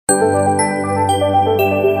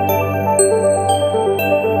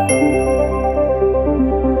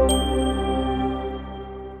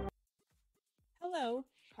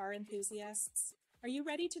enthusiasts. Are you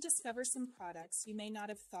ready to discover some products you may not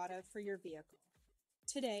have thought of for your vehicle?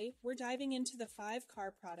 Today, we're diving into the 5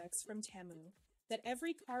 car products from TEMU that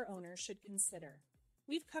every car owner should consider.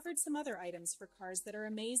 We've covered some other items for cars that are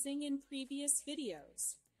amazing in previous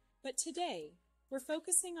videos, but today, we're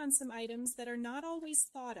focusing on some items that are not always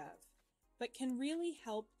thought of, but can really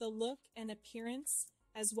help the look and appearance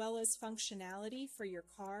as well as functionality for your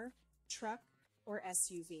car, truck, or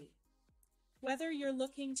SUV. Whether you're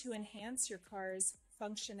looking to enhance your car's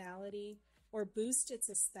functionality or boost its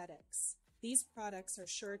aesthetics, these products are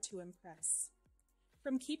sure to impress.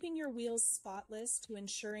 From keeping your wheels spotless to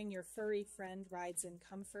ensuring your furry friend rides in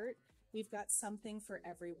comfort, we've got something for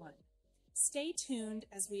everyone. Stay tuned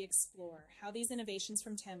as we explore how these innovations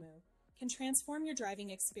from TEMU can transform your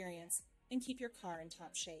driving experience and keep your car in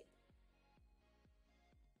top shape.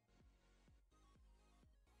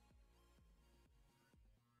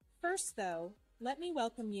 First, though, let me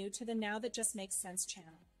welcome you to the Now That Just Makes Sense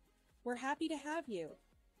channel. We're happy to have you.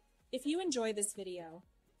 If you enjoy this video,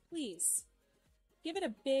 please give it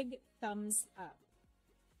a big thumbs up.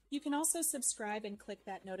 You can also subscribe and click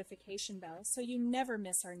that notification bell so you never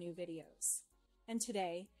miss our new videos. And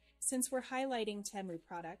today, since we're highlighting TEMU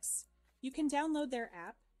products, you can download their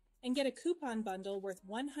app and get a coupon bundle worth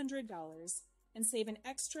 $100 and save an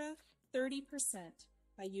extra 30%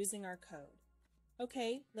 by using our code.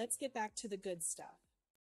 Okay, let's get back to the good stuff.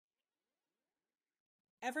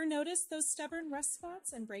 Ever notice those stubborn rust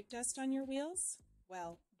spots and brake dust on your wheels?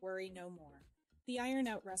 Well, worry no more. The Iron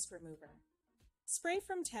Out Rust Remover. Spray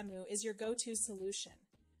from TEMU is your go-to solution.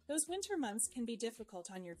 Those winter months can be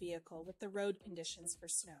difficult on your vehicle with the road conditions for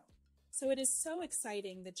snow. So it is so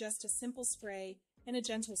exciting that just a simple spray and a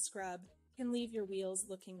gentle scrub can leave your wheels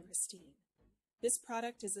looking pristine. This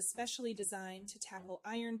product is especially designed to tackle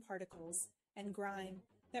iron particles and grime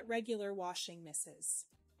that regular washing misses.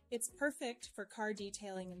 It's perfect for car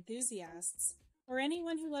detailing enthusiasts or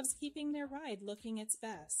anyone who loves keeping their ride looking its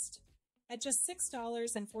best. At just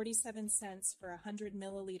 $6.47 for a 100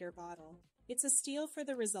 milliliter bottle, it's a steal for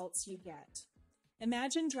the results you get.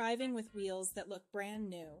 Imagine driving with wheels that look brand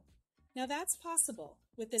new. Now that's possible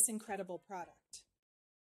with this incredible product.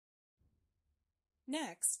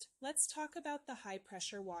 Next, let's talk about the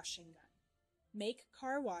high-pressure washing gun. Make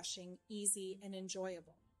car washing easy and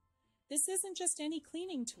enjoyable. This isn't just any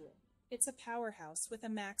cleaning tool. It's a powerhouse with a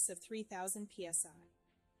max of 3,000 psi.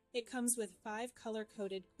 It comes with 5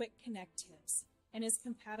 color-coded quick connect tips and is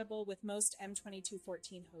compatible with most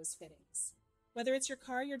M2214 hose fittings. Whether it's your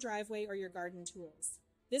car, your driveway, or your garden tools,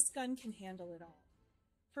 this gun can handle it all.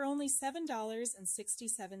 For only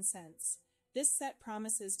 $7.67, this set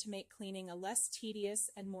promises to make cleaning a less tedious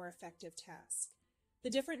and more effective task. The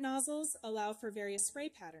different nozzles allow for various spray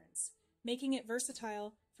patterns, making it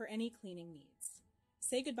versatile for any cleaning needs.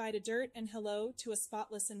 Say goodbye to dirt and hello to a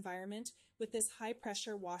spotless environment with this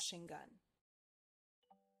high-pressure washing gun.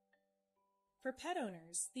 For pet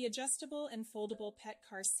owners, the adjustable and foldable pet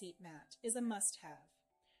car seat mat is a must-have.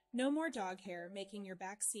 No more dog hair making your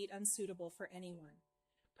back seat unsuitable for anyone.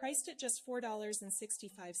 Priced at just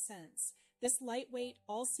 $4.65, this lightweight,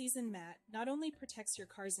 all-season mat not only protects your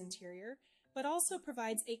car's interior, but also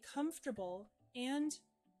provides a comfortable and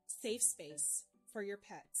safe space for your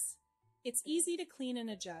pets. It's easy to clean and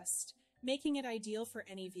adjust, making it ideal for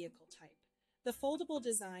any vehicle type. The foldable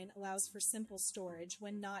design allows for simple storage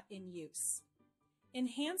when not in use.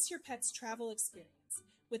 Enhance your pet's travel experience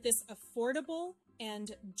with this affordable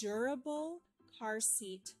and durable car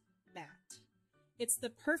seat mat. It's the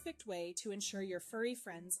perfect way to ensure your furry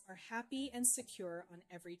friends are happy and secure on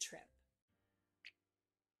every trip.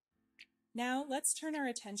 Now, let's turn our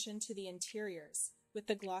attention to the interiors with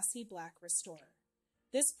the Glossy Black Restorer.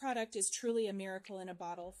 This product is truly a miracle in a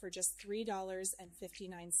bottle for just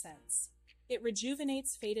 $3.59. It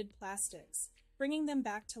rejuvenates faded plastics, bringing them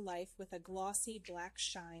back to life with a glossy black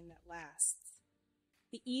shine that lasts.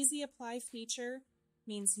 The Easy Apply feature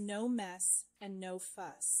means no mess and no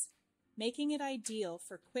fuss, making it ideal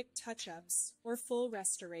for quick touch-ups or full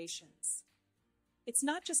restorations. It's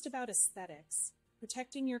not just about aesthetics.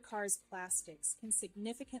 Protecting your car's plastics can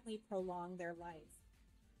significantly prolong their life.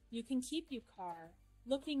 You can keep your car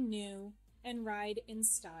looking new and ride in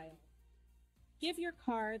style. Give your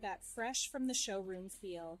car that fresh from the showroom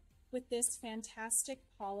feel with this fantastic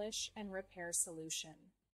polish and repair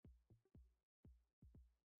solution.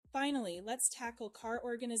 Finally, let's tackle car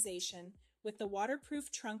organization with the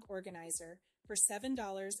waterproof trunk organizer for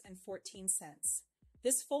 $7.14.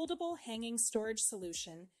 This foldable hanging storage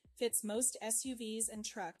solution fits most SUVs and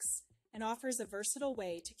trucks and offers a versatile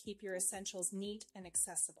way to keep your essentials neat and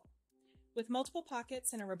accessible. With multiple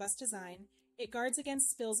pockets and a robust design, It guards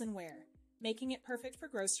against spills and wear, making it perfect for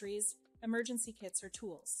groceries, emergency kits, or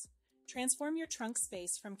tools. Transform your trunk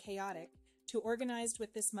space from chaotic to organized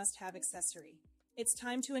with this must-have accessory. It's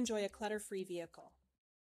time to enjoy a clutter-free vehicle.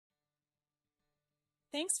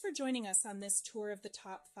 Thanks for joining us on this tour of the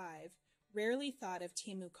top 5 rarely thought of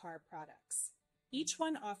TEMU car products. Each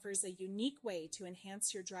one offers a unique way to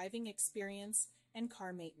enhance your driving experience and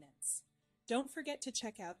car maintenance. Don't forget to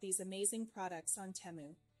check out these amazing products on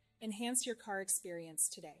TEMU. Enhance your car experience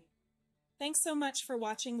today. Thanks so much for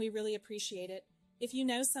watching. We really appreciate it. If you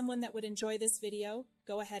know someone that would enjoy this video,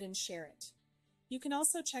 go ahead and share it. You can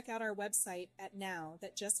also check out our website at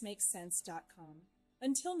nowthatjustmakessense.com.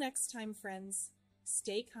 Until next time, friends,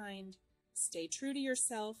 stay kind, stay true to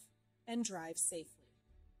yourself, and drive safely.